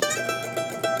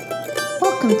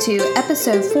welcome to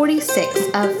episode 46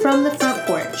 of From the Front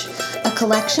Porch, a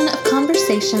collection of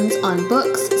conversations on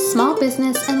books, small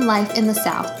business, and life in the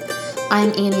South. I'm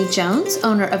Annie Jones,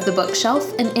 owner of The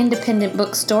Bookshelf, an independent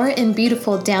bookstore in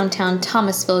beautiful downtown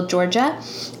Thomasville, Georgia,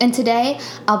 and today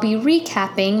I'll be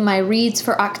recapping my reads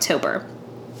for October.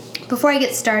 Before I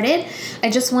get started, I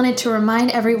just wanted to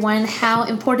remind everyone how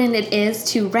important it is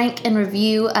to rank and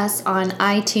review us on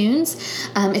iTunes.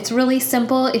 It's really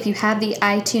simple. If you have the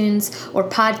iTunes or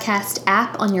podcast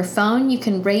app on your phone, you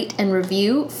can rate and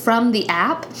review from the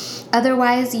app.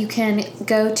 Otherwise, you can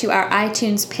go to our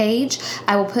iTunes page.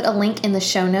 I will put a link in the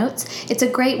show notes. It's a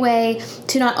great way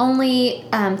to not only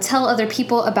tell other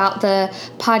people about the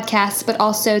podcast, but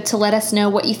also to let us know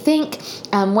what you think,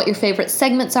 what your favorite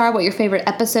segments are, what your favorite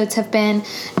episodes have been.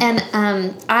 And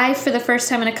I, for the first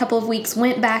time in a couple of weeks,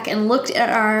 went back and looked at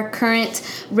our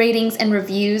current ratings and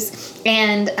reviews.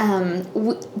 And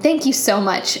thank you so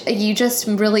much. You just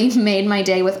really made my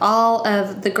day with all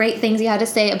of the great things you had to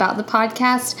say about the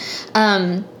podcast.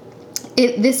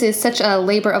 This is such a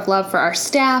labor of love for our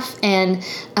staff, and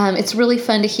it's really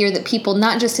fun to hear that people,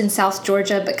 not just in South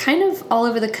Georgia, but kind of all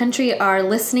over the country, are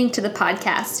listening to the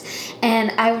podcast.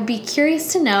 And I would be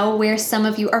curious to know where some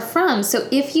of you are from. So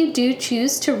if you do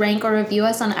choose to rank or review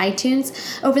us on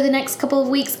iTunes over the next couple of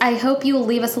weeks, I hope you will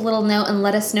leave us a little note and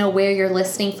let us know where you're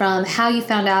listening from, how you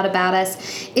found out about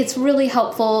us. It's really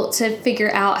helpful to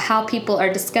figure out how people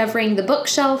are discovering the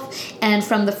bookshelf and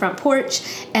From the Front Porch.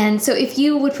 And so if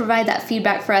you would provide that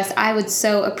feedback for us, I would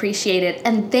so appreciate it.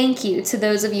 And thank you to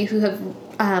those of you who have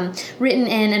written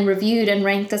in and reviewed and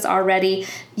ranked us already.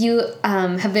 You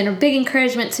have been a big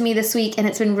encouragement to me this week, and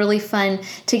it's been really fun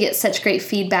to get such great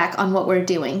feedback on what we're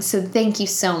doing. So thank you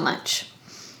so much.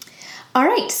 All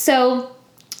right, so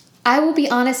I will be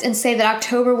honest and say that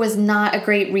October was not a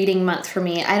great reading month for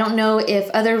me. I don't know if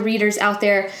other readers out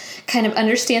there kind of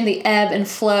understand the ebb and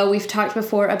flow. We've talked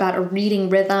before about a reading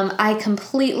rhythm. I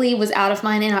completely was out of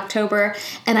mine in October,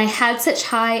 and I had such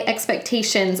high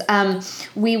expectations.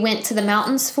 We went to the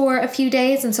mountains for a few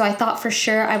days, and so I thought for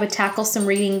sure I would tackle some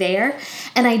reading there.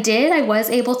 And I did. I was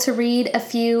able to read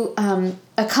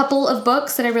a couple of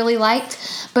books that I really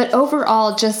liked, but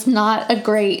overall just not a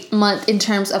great month in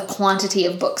terms of quantity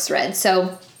of books read.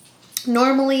 So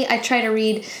normally I try to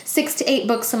read 6 to 8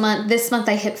 books a month. This month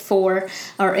I hit 4,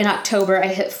 or in October I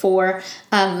hit 4.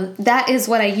 That is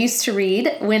what I used to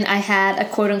read when I had a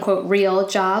quote-unquote real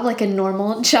job, like a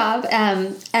normal job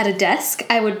at a desk.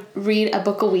 I would read a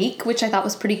book a week, which I thought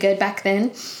was pretty good back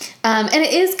then. And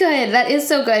it is good. That is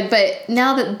so good. But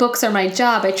now that books are my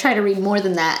job, I try to read more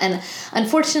than that. And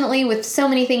unfortunately, with so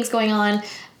many things going on,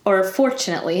 or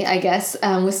fortunately, I guess,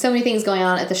 with so many things going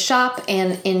on at the shop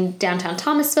and in downtown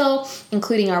Thomasville,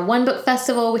 including our One Book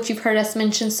Festival, which you've heard us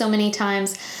mention so many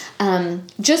times,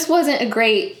 just wasn't a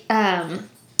great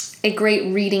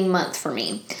reading month for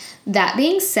me. That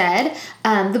being said,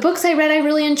 the books I read I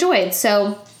really enjoyed.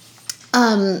 So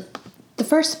the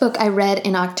first book I read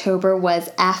in October was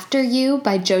After You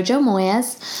by Jojo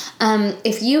Moyes.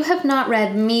 If you have not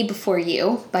read Me Before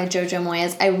You by Jojo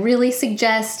Moyes, I really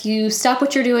suggest you stop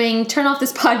what you're doing, turn off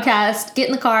this podcast, get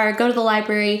in the car, go to the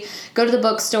library, go to the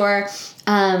bookstore,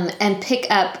 and pick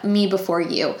up Me Before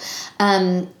You.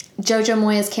 Jojo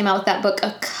Moyes came out with that book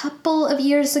a couple of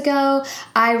years ago.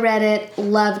 I read it,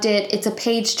 loved it. It's a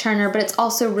page turner, but it's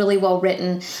also really well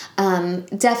written.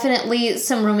 Definitely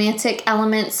some romantic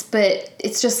elements, but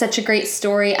it's just such a great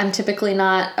story. I'm typically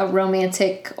not a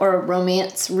romantic or a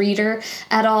romance reader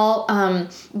at all,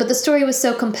 but the story was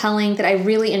so compelling that I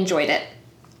really enjoyed it.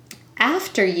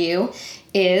 After You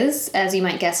is, as you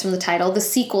might guess from the title, the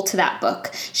sequel to that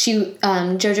book. Jojo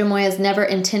Moyes never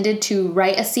intended to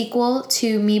write a sequel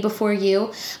to Me Before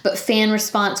You, but fan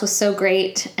response was so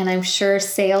great, and I'm sure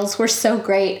sales were so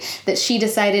great, that she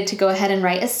decided to go ahead and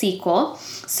write a sequel.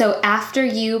 So After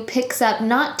You picks up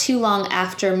not too long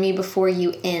after Me Before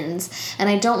You ends, and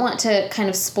I don't want to kind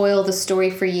of spoil the story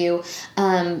for you,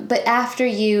 but After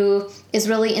You is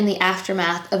really in the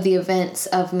aftermath of the events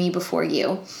of Me Before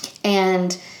You.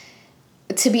 And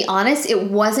to be honest, it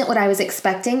wasn't what I was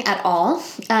expecting at all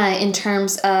in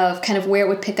terms of kind of where it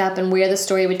would pick up and where the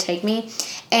story would take me.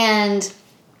 And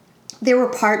there were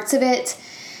parts of it.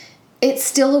 It's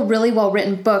still a really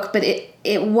well-written book, but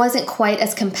it wasn't quite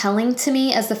as compelling to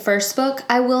me as the first book.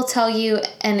 I will tell you,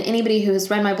 and anybody who has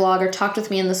read my blog or talked with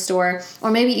me in the store,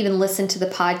 or maybe even listened to the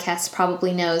podcast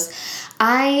probably knows,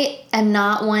 I'm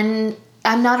not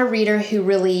a reader who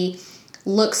really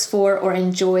looks for or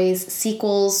enjoys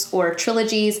sequels or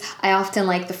trilogies. I often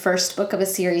like the first book of a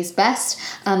series best.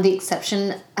 The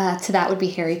exception to that would be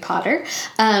Harry Potter.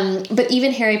 But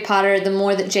even Harry Potter, the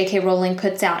more that J.K. Rowling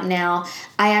puts out now,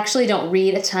 I actually don't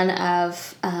read a ton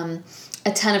of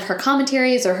her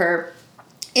commentaries or her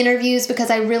interviews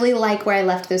because I really like where I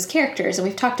left those characters. And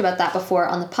we've talked about that before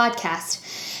on the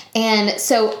podcast. And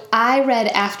so I read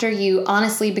After You,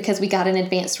 honestly, because we got an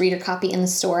advanced reader copy in the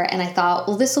store, and I thought,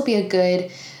 well, this will be a good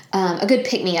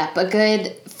pick-me-up, a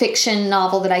good fiction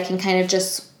novel that I can kind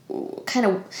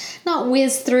of not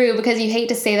whiz through, because you hate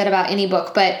to say that about any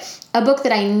book, but a book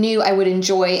that I knew I would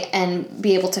enjoy and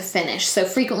be able to finish. So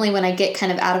frequently when I get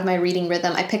kind of out of my reading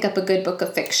rhythm, I pick up a good book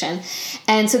of fiction.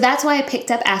 And so that's why I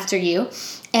picked up After You.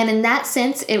 And in that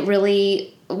sense, it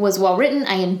really was well written.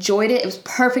 I enjoyed it. It was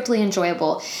perfectly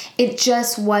enjoyable. It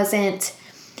just wasn't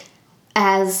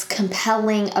as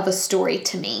compelling of a story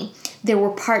to me. There were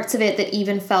parts of it that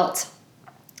even felt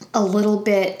a little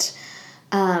bit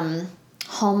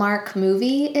Hallmark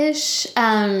movie-ish,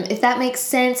 if that makes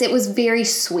sense. It was very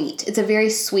sweet. It's a very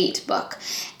sweet book.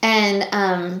 And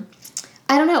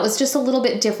I don't know, it was just a little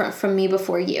bit different from Me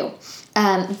Before You.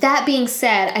 That being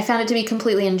said, I found it to be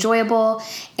completely enjoyable,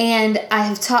 and I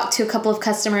have talked to a couple of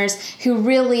customers who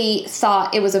really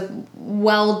thought it was a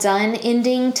well-done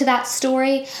ending to that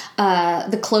story,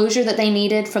 the closure that they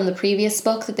needed from the previous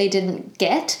book that they didn't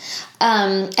get.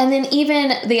 And then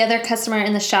even the other customer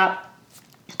in the shop,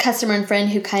 customer and friend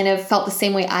who kind of felt the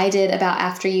same way I did about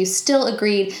After You, still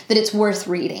agreed that it's worth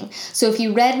reading. So if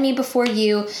you read Me Before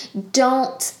You,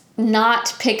 don't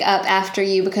not pick up After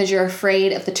You because you're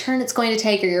afraid of the turn it's going to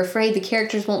take, or you're afraid the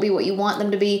characters won't be what you want them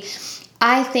to be.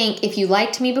 I think if you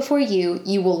liked Me Before You,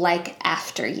 you will like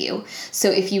After You.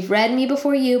 So if you've read Me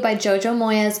Before You by Jojo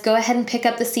Moyes, go ahead and pick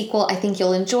up the sequel. I think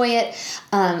you'll enjoy it.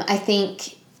 I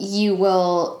think you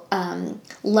will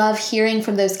love hearing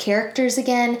from those characters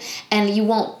again, and you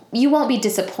won't be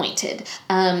disappointed.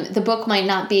 The book might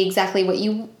not be exactly what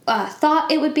you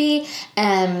thought it would be,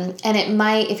 and it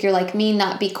might, if you're like me,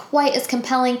 not be quite as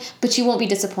compelling, but you won't be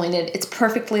disappointed. It's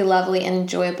perfectly lovely and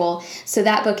enjoyable. So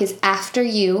that book is After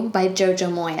You by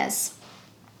Jojo Moyes.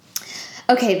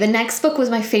 Okay, the next book was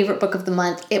my favorite book of the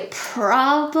month. It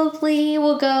probably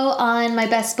will go on my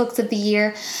best books of the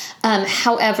year.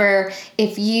 However,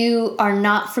 if you are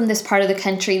not from this part of the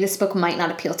country, this book might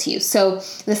not appeal to you. So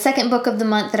the second book of the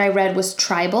month that I read was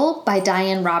Tribal by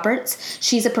Diane Roberts.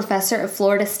 She's a professor at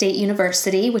Florida State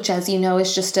University, which, as you know,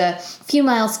 is just a few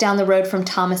miles down the road from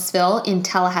Thomasville in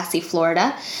Tallahassee,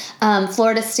 Florida.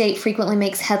 Florida State frequently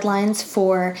makes headlines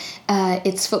for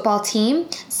its football team.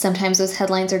 Sometimes those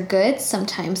headlines are good,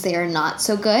 sometimes they are not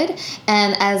so good.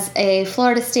 And as a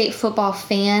Florida State football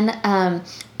fan,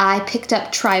 I picked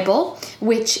up Tribal,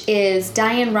 which is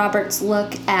Diane Roberts'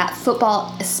 look at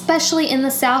football, especially in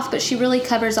the South, but she really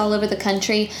covers all over the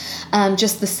country.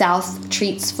 Just the South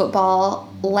treats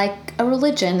football like a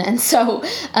religion, and so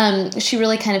she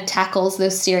really kind of tackles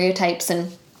those stereotypes.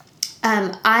 And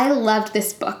I loved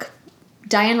this book.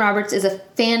 Diane Roberts is a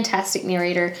fantastic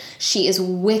narrator. She is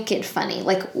wicked funny,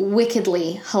 like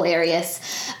wickedly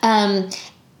hilarious. And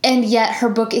yet her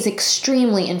book is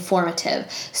extremely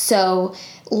informative. So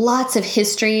lots of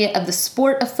history of the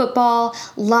sport of football,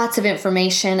 lots of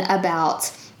information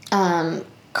about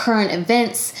current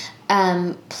events,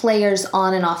 players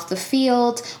on and off the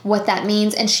field, what that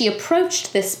means. And she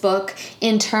approached this book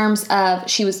in terms of,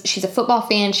 she's a football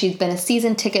fan. She's been a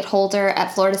season ticket holder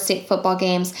at Florida State football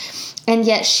games. And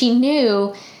yet she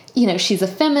knew, she's a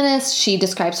feminist. She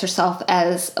describes herself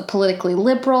as a politically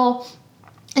liberal.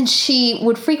 And she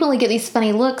would frequently get these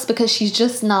funny looks because she's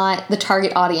just not the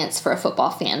target audience for a football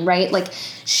fan, right? Like,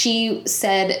 she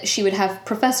said she would have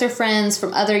professor friends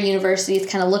from other universities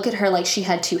kind of look at her like she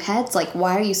had two heads. Like,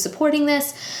 why are you supporting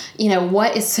this?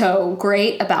 What is so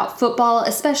great about football,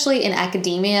 especially in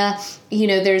academia?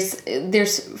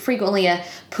 There's frequently a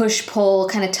push-pull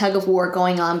kind of tug-of-war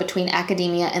going on between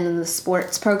academia and then the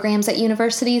sports programs at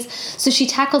universities. So she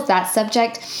tackles that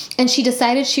subject, and she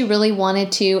decided she really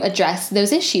wanted to address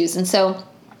those issues. And so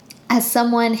as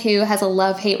someone who has a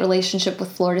love-hate relationship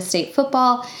with Florida State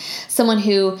football, someone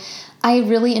who I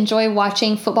really enjoy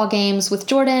watching football games with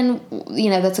Jordan,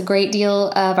 that's a great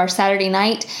deal of our Saturday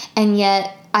night, and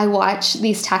yet I watch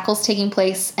these tackles taking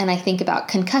place and I think about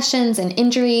concussions and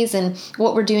injuries and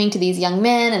what we're doing to these young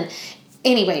men. And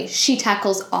anyway, she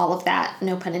tackles all of that,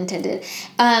 no pun intended.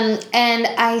 And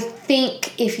I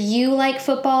think if you like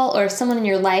football, or if someone in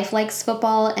your life likes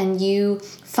football, and you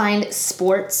find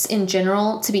sports in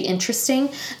general to be interesting,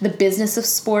 the business of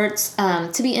sports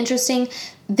to be interesting,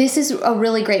 this is a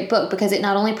really great book because it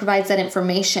not only provides that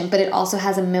information, but it also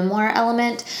has a memoir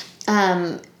element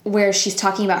where she's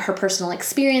talking about her personal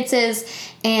experiences.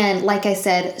 And like I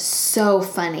said, so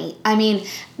funny. I mean,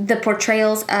 the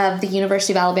portrayals of the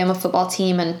University of Alabama football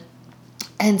team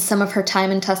and some of her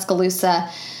time in Tuscaloosa,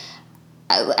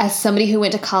 as somebody who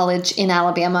went to college in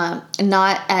Alabama,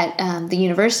 not at the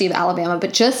University of Alabama,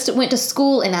 but just went to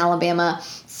school in Alabama,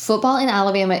 football in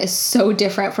Alabama is so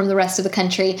different from the rest of the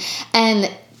country. And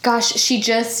gosh,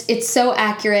 it's so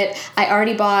accurate. I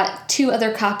already bought 2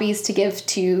 other copies to give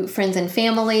to friends and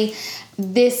family.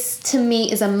 This, to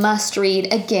me, is a must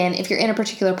read. Again, if you're in a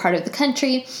particular part of the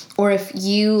country, or if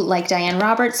you, like Diane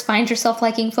Roberts, find yourself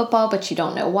liking football, but you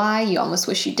don't know why, you almost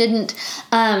wish you didn't.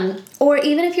 Or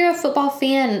even if you're a football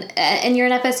fan and you're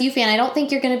an FSU fan, I don't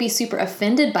think you're going to be super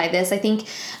offended by this. I think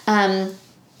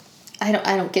I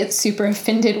don't get super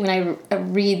offended when I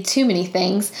read too many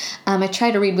things. I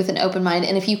try to read with an open mind,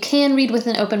 and if you can read with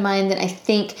an open mind, then I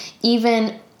think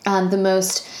even the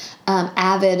most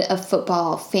avid of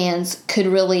football fans could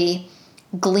really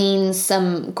glean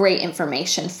some great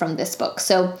information from this book.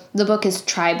 So the book is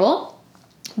Tribal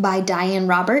by Diane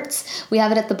Roberts. We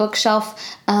have it at the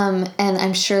bookshelf, and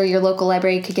I'm sure your local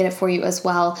library could get it for you as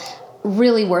well.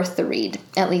 Really worth the read,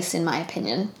 at least in my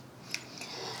opinion.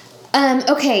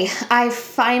 Okay, I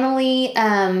finally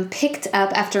picked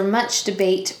up, after much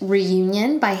debate,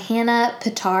 Reunion by Hannah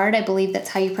Pittard. I believe that's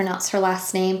how you pronounce her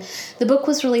last name. The book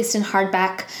was released in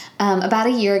hardback about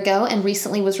a year ago and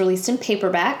recently was released in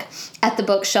paperback. At the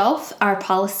bookshelf, our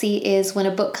policy is when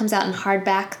a book comes out in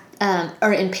hardback,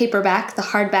 or in paperback, the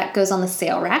hardback goes on the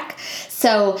sale rack.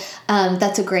 So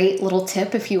that's a great little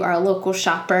tip if you are a local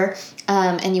shopper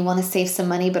and you want to save some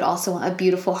money but also want a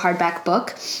beautiful hardback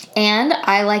book. And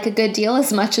I like a good deal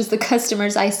as much as the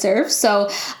customers I serve, so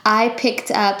I picked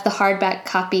up the hardback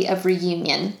copy of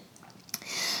Reunion.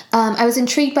 I was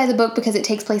intrigued by the book because it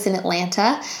takes place in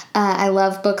Atlanta. I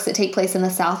love books that take place in the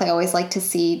South. I always like to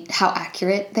see how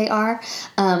accurate they are.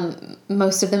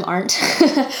 Most of them aren't.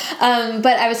 But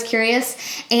I was curious.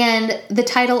 And the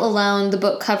title alone, the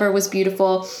book cover was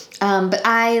beautiful. But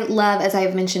I love, as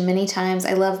I've mentioned many times,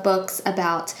 I love books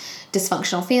about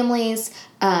dysfunctional families.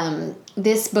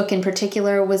 This book in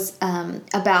particular was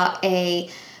about a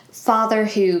father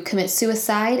who commits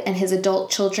suicide, and his adult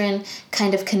children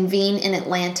kind of convene in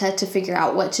Atlanta to figure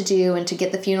out what to do and to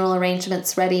get the funeral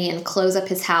arrangements ready and close up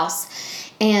his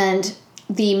house. And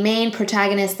the main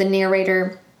protagonist, the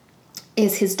narrator,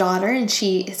 is his daughter, and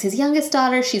she is his youngest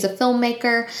daughter. She's a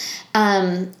filmmaker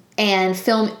and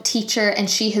film teacher, and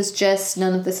she has just,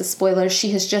 none of this is spoilers,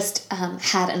 she has just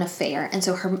had an affair. And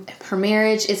so her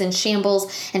marriage is in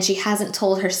shambles, and she hasn't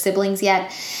told her siblings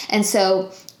yet. And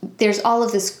so there's all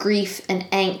of this grief and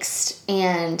angst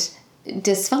and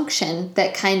dysfunction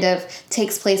that kind of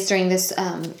takes place during this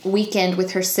weekend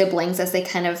with her siblings as they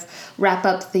kind of wrap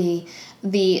up the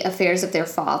affairs of their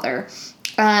father.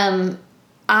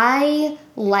 I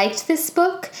liked this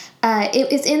book.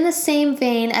 It is in the same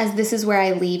vein as This Is Where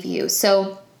I Leave You.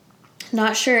 So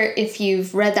not sure if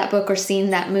you've read that book or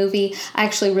seen that movie. I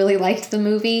actually really liked the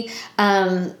movie.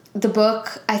 The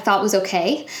book I thought was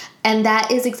okay. And that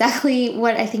is exactly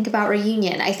what I think about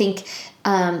Reunion. I think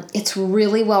it's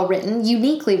really well written,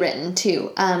 uniquely written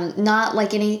too. Not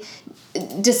like any,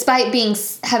 despite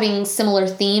having similar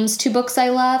themes to books I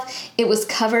love, it was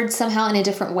covered somehow in a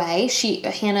different way.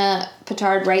 Hannah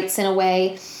Pittard writes in a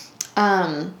way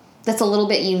that's a little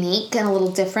bit unique and a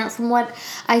little different from what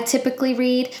I typically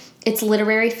read. It's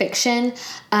literary fiction.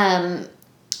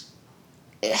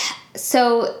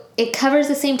 So it covers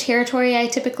the same territory I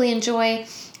typically enjoy.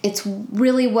 It's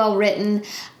really well written.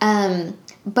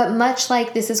 But much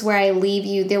like This Is Where I Leave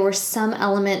You, there were some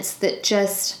elements that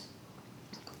just,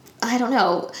 I don't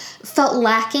know, felt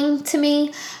lacking to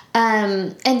me.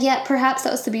 And yet perhaps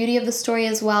that was the beauty of the story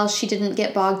as well. She didn't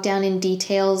get bogged down in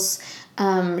details.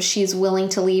 She's willing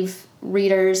to leave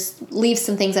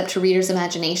some things up to readers'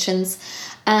 imaginations.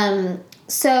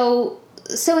 So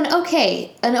an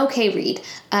okay read.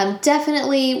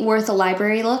 Definitely worth a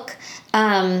library look.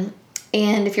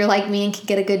 And if you're like me and can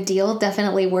get a good deal,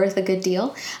 definitely worth a good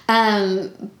deal.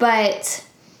 But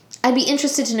I'd be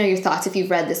interested to know your thoughts if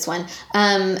you've read this one.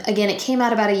 Again, it came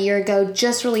out about a year ago,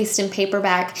 just released in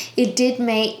paperback. It did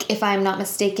make, if I'm not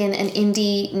mistaken, an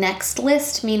Indie Next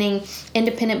list, meaning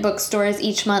independent bookstores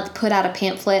each month put out a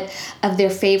pamphlet of their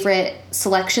favorite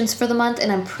selections for the month,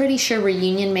 and I'm pretty sure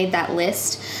Reunion made that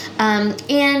list.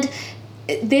 And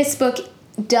this book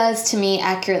does, to me,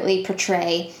 accurately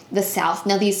portray the South.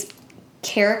 Now, these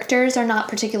characters are not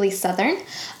particularly Southern,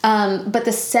 but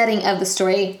the setting of the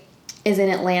story is in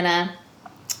Atlanta.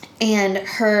 And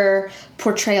her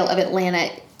portrayal of Atlanta,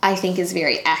 I think, is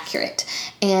very accurate.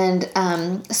 And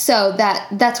so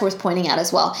that's worth pointing out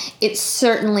as well. It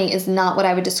certainly is not what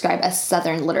I would describe as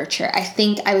Southern literature. I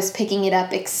think I was picking it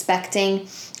up expecting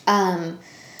a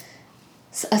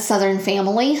Southern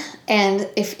family. And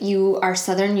if you are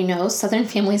Southern, you know Southern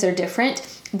families are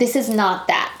different. This is not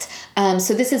that.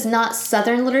 So this is not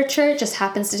Southern literature. It just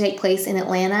happens to take place in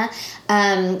Atlanta.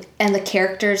 And the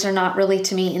characters are not really,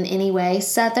 to me, in any way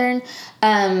Southern.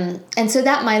 And so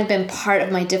that might have been part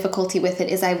of my difficulty with it,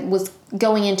 is I was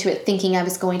going into it thinking I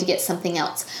was going to get something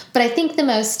else. But I think the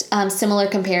most similar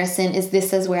comparison is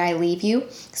This Is Where I Leave You.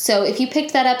 So if you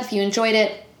picked that up, if you enjoyed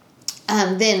it,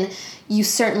 then you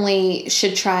certainly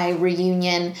should try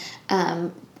Reunion.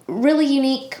 Really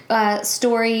unique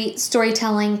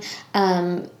storytelling.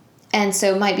 And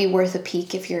so it might be worth a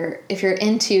peek if you're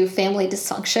into family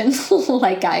dysfunction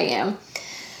like I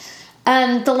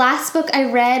am. The last book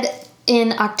I read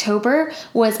in October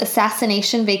was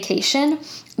Assassination Vacation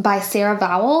by Sarah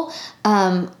Vowell.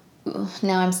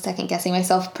 Now I'm second guessing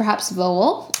myself, perhaps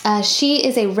Vowell. She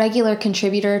is a regular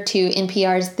contributor to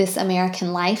NPR's This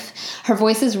American Life. Her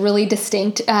voice is really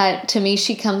distinct to me.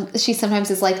 She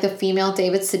sometimes is like the female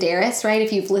David Sedaris, right?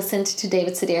 If you've listened to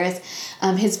David Sedaris,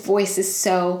 his voice is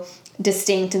so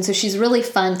distinct, and so she's really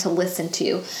fun to listen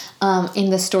to in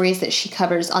the stories that she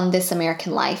covers on This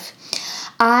American Life.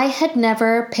 I had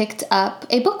never picked up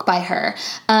a book by her.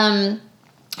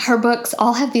 Her books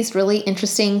all have these really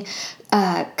interesting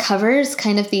covers,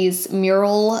 kind of these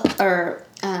mural or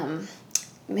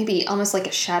maybe almost like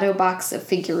a shadow box of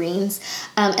figurines,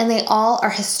 and they all are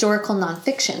historical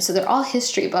nonfiction. So they're all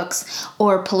history books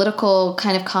or political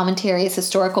kind of commentaries,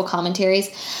 historical commentaries.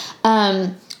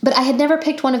 But I had never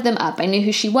picked one of them up. I knew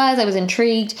who she was. I was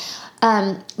intrigued.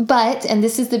 But, and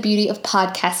this is the beauty of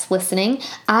podcast listening,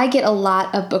 I get a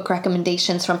lot of book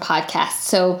recommendations from podcasts.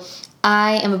 So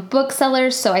I am a bookseller,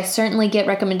 so I certainly get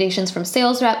recommendations from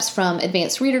sales reps, from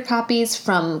advanced reader copies,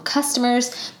 from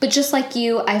customers. But just like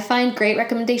you, I find great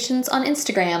recommendations on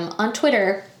Instagram, on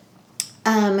Twitter,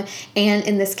 and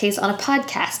in this case on a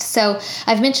podcast. So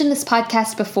I've mentioned this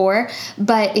podcast before,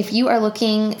 but if you are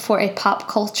looking for a pop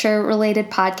culture related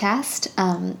podcast,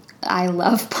 I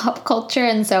love pop culture,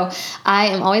 and so I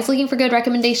am always looking for good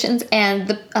recommendations. And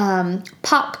the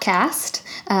Popcast,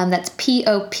 that's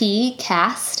P-O-P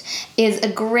cast, is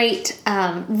a great,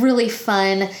 really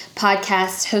fun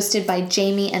podcast hosted by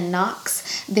Jamie and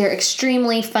Knox. They're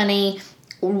extremely funny,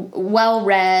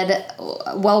 well-read,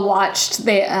 well-watched.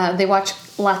 They watch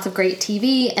lots of great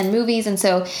TV and movies, and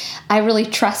so I really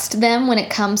trust them when it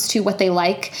comes to what they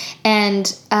like.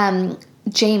 And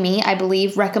Jamie, I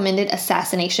believe, recommended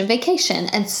Assassination Vacation,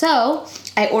 and so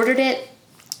I ordered it,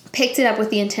 picked it up with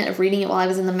the intent of reading it while I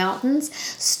was in the mountains,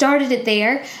 started it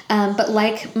there, but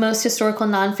like most historical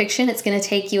nonfiction, it's going to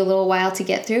take you a little while to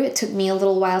get through. It took me a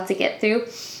little while to get through.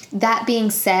 That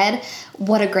being said,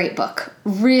 what a great book.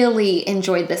 Really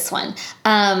enjoyed this one.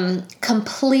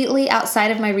 Completely outside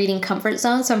of my reading comfort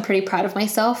zone, so I'm pretty proud of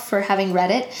myself for having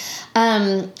read it.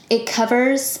 It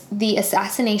covers the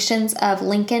assassinations of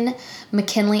Lincoln,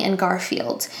 McKinley, and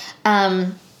Garfield.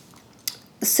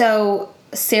 So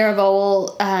Sarah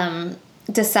Vowell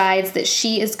decides that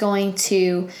she is going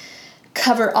to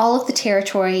cover all of the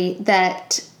territory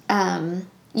that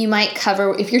you might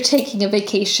cover if you're taking a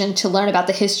vacation to learn about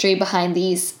the history behind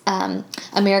these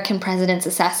American presidents'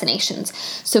 assassinations.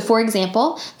 So, for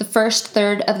example, the first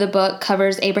third of the book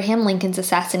covers Abraham Lincoln's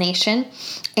assassination,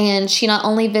 and she not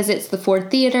only visits the Ford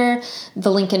Theater,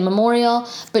 the Lincoln Memorial,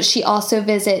 but she also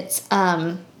visits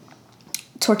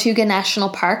Tortuga National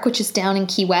Park, which is down in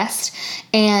Key West,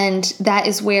 and that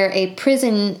is where a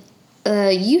prison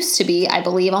used to be, I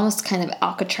believe, almost kind of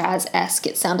Alcatraz-esque,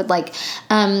 it sounded like.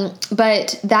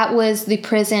 But that was the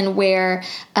prison where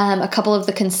a couple of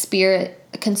the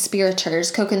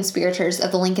co-conspirators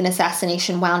of the Lincoln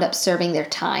assassination wound up serving their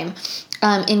time,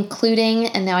 including,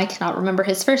 and now I cannot remember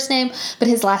his first name, but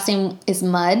his last name is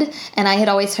Mudd, and I had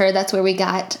always heard that's where we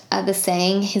got the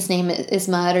saying, his name is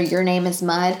Mudd, or your name is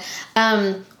Mudd.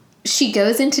 She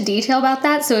goes into detail about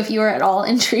that, so if you are at all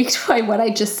intrigued by what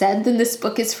I just said, then this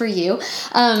book is for you.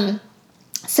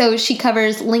 So she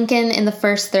covers Lincoln in the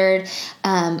first third,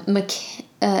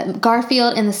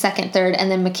 Garfield in the second third, and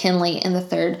then McKinley in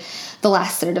the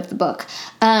last third of the book.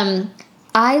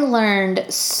 I learned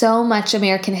so much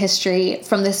American history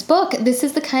from this book. This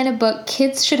is the kind of book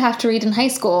kids should have to read in high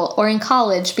school or in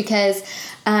college, because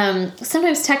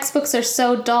sometimes textbooks are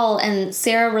so dull, and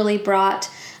Sarah really brought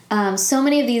so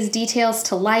many of these details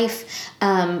to life.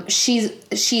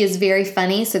 She is very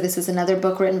funny, so this is another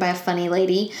book written by a funny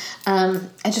lady. I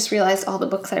just realized all the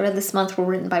books I read this month were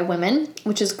written by women,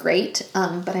 which is great,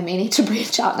 but I may need to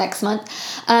branch out next month.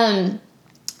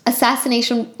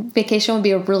 Assassination Vacation would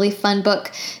be a really fun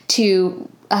book to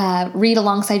read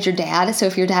alongside your dad. So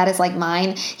if your dad is like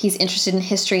mine, he's interested in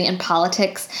history and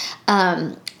politics.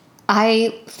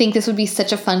 I think this would be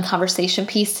such a fun conversation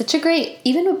piece, such a great,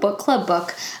 even a book club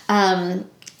book. I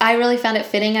really found it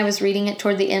fitting. I was reading it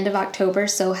toward the end of October,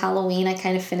 so Halloween, I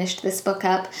kind of finished this book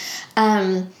up.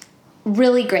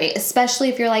 Really great, especially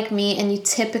if you're like me and you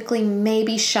typically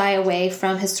maybe shy away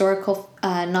from historical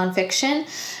nonfiction.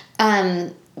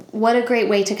 What a great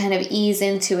way to kind of ease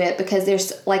into it, because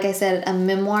there's, like I said, a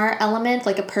memoir element,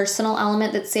 like a personal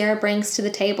element that Sarah brings to the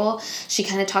table. She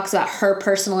kind of talks about her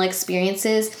personal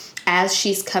experiences as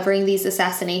she's covering these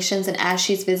assassinations and as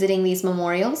she's visiting these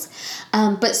memorials.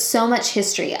 But so much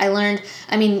history.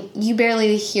 You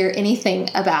barely hear anything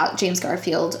about James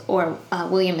Garfield or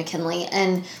William McKinley.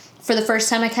 And for the first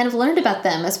time, I kind of learned about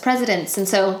them as presidents. And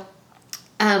so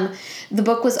the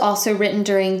book was also written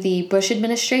during the Bush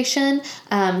administration,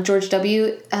 George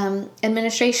W.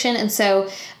 Administration. And so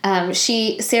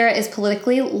Sarah is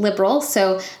politically liberal.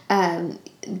 So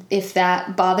if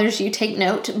that bothers you, take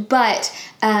note. But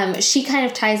she kind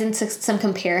of ties into some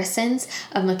comparisons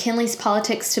of McKinley's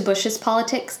politics to Bush's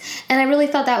politics. And I really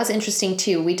thought that was interesting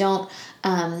too. We don't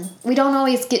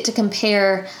always get to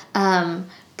compare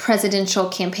presidential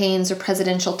campaigns or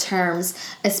presidential terms,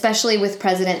 especially with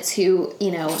presidents who,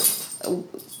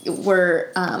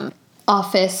 were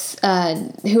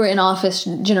who were in office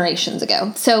generations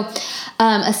ago. So,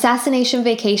 Assassination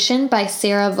Vacation by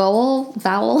Sarah Vowell,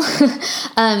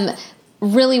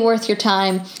 really worth your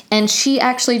time. And she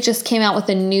actually just came out with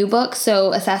a new book.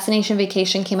 So Assassination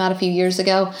Vacation came out a few years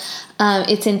ago.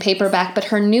 It's in paperback, but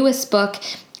her newest book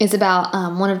is about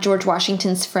one of George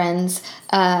Washington's friends,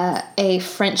 a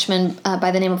Frenchman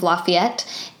by the name of Lafayette.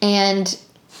 And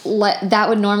that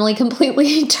would normally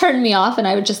completely turn me off, and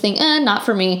I would just think, not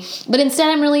for me. But instead,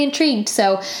 I'm really intrigued.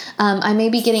 So I may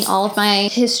be getting all of my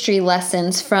history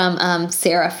lessons from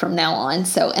Sarah from now on.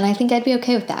 And I think I'd be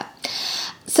okay with that.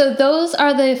 So those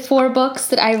are the 4 books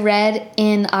that I read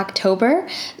in October.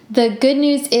 The good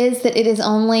news is that it is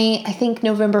only, I think,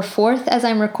 November 4th as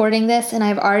I'm recording this, and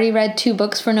I've already read 2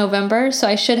 books for November, so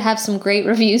I should have some great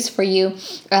reviews for you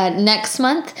next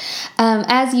month.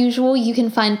 As usual, you can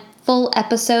find full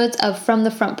episodes of From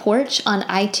the Front Porch on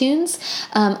iTunes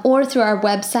or through our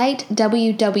website,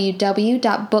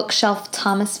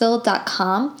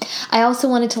 www.bookshelfthomasville.com. I also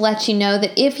wanted to let you know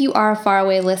that if you are a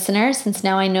faraway listener, since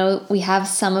now I know we have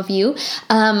some of you,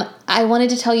 I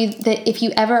wanted to tell you that if you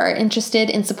ever are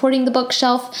interested in supporting the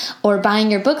bookshelf or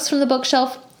buying your books from the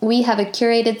bookshelf, we have a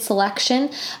curated selection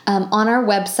on our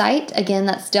website. Again,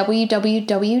 that's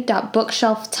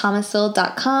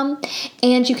www.bookshelfthomasville.com.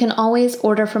 And you can always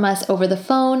order from us over the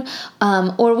phone,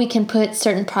 or we can put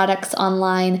certain products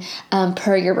online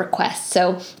per your request.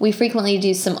 So we frequently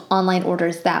do some online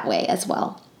orders that way as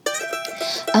well.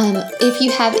 If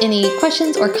you have any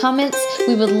questions or comments,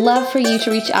 we would love for you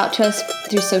to reach out to us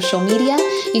through social media.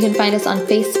 You can find us on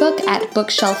Facebook at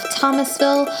Bookshelf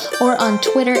Thomasville or on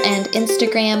Twitter and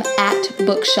Instagram at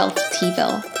Bookshelf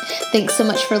Tville. Thanks so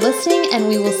much for listening, and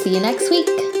we will see you next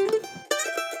week.